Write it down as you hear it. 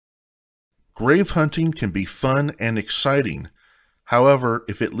Grave hunting can be fun and exciting. However,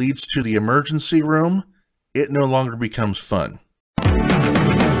 if it leads to the emergency room, it no longer becomes fun.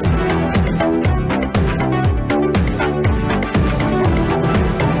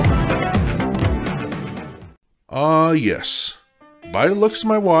 Ah, yes. By the looks of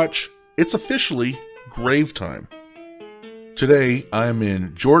my watch, it's officially grave time. Today, I'm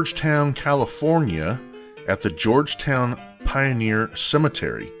in Georgetown, California, at the Georgetown Pioneer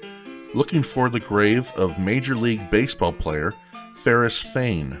Cemetery, looking for the grave of Major League Baseball player Ferris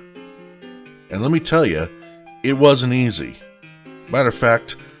Fain. And let me tell you, it wasn't easy. Matter of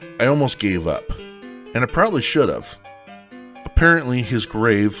fact, I almost gave up, and I probably should have. Apparently, his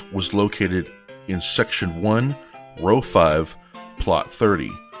grave was located in Section 1, Row 5, Plot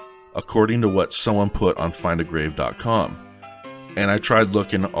 30, according to what someone put on findagrave.com. And I tried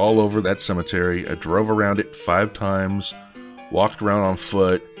looking all over that cemetery. I drove around it 5 times, walked around on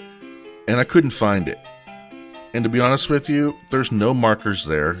foot, and I couldn't find it. And to be honest with you, there's no markers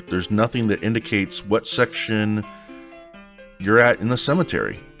there. There's nothing that indicates what section you're at in the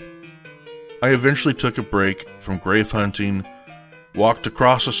cemetery. I eventually took a break from grave hunting, walked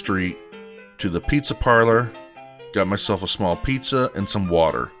across the street to the pizza parlor, got myself a small pizza and some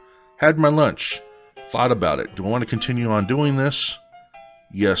water, had my lunch, thought about it. Do I want to continue on doing this?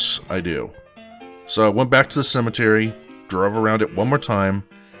 Yes, I do. So I went back to the cemetery, drove around it one more time,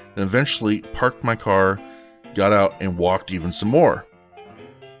 and eventually parked my car, got out, and walked even some more.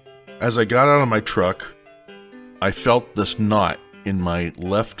 As I got out of my truck, I felt this knot in my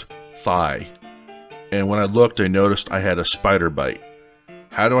left thigh, and when I looked, I noticed I had a spider bite.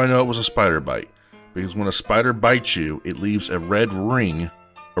 How do I know it was a spider bite? Because when a spider bites you, it leaves a red ring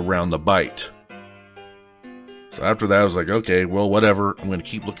around the bite. So after that, I was like, okay, well, whatever. I'm going to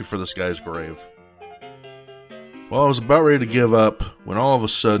keep looking for this guy's grave. Well, I was about ready to give up when all of a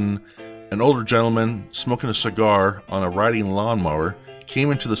sudden, an older gentleman smoking a cigar on a riding lawnmower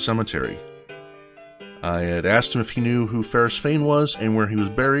came into the cemetery. I had asked him if he knew who Ferris Fain was and where he was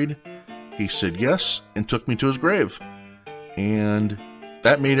buried. He said yes and took me to his grave. And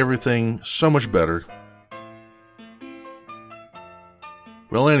that made everything so much better.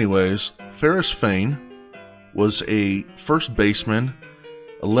 Well, anyways, Ferris Fain was a first baseman,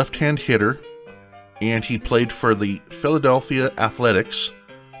 a left-hand hitter, and he played for the Philadelphia Athletics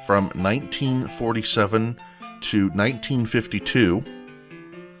from 1947 to 1952,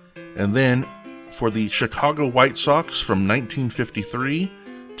 and then for the Chicago White Sox from 1953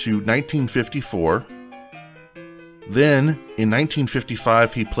 to 1954. Then, in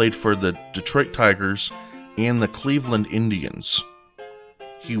 1955, he played for the Detroit Tigers and the Cleveland Indians.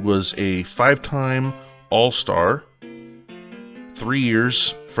 He was a 5-time All-Star, 3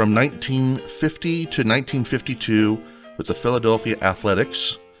 years from 1950 to 1952 with the Philadelphia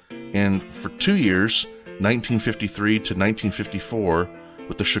Athletics, and for 2 years, 1953 to 1954,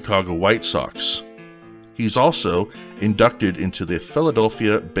 with the Chicago White Sox. He's also inducted into the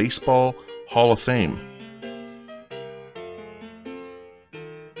Philadelphia Baseball Hall of Fame.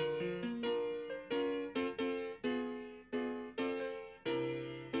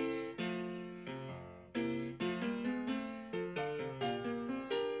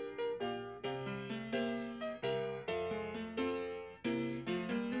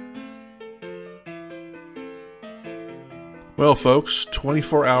 Well, folks,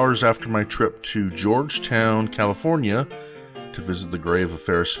 24 hours after my trip to Georgetown, California, to visit the grave of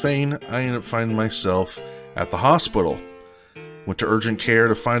Ferris Fain, I ended up finding myself at the hospital. Went to urgent care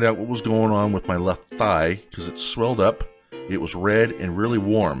to find out what was going on with my left thigh, because it swelled up, it was red and really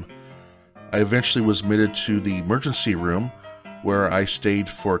warm. I eventually was admitted to the emergency room, where I stayed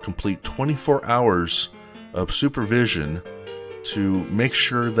for a complete 24 hours of supervision to make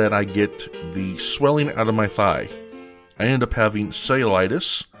sure that I get the swelling out of my thigh. I ended up having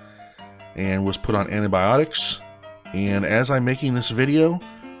cellulitis and was put on antibiotics, and as I'm making this video,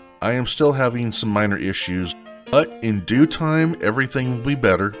 I am still having some minor issues, but in due time everything will be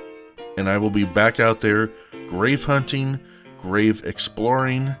better, and I will be back out there grave hunting, grave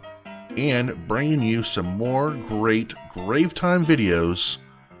exploring, and bringing you some more great grave time videos,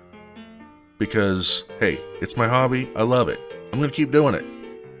 because hey, it's my hobby, I love it. I'm going to keep doing it.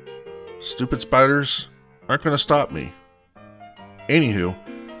 Stupid spiders aren't going to stop me. Anywho,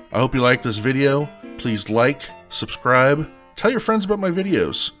 I hope you liked this video. Please like, subscribe, tell your friends about my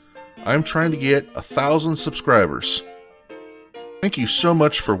videos. I'm trying to get 1,000 subscribers. Thank you so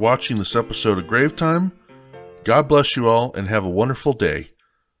much for watching this episode of Grave Time. God bless you all and have a wonderful day.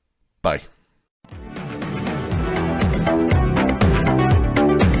 Bye.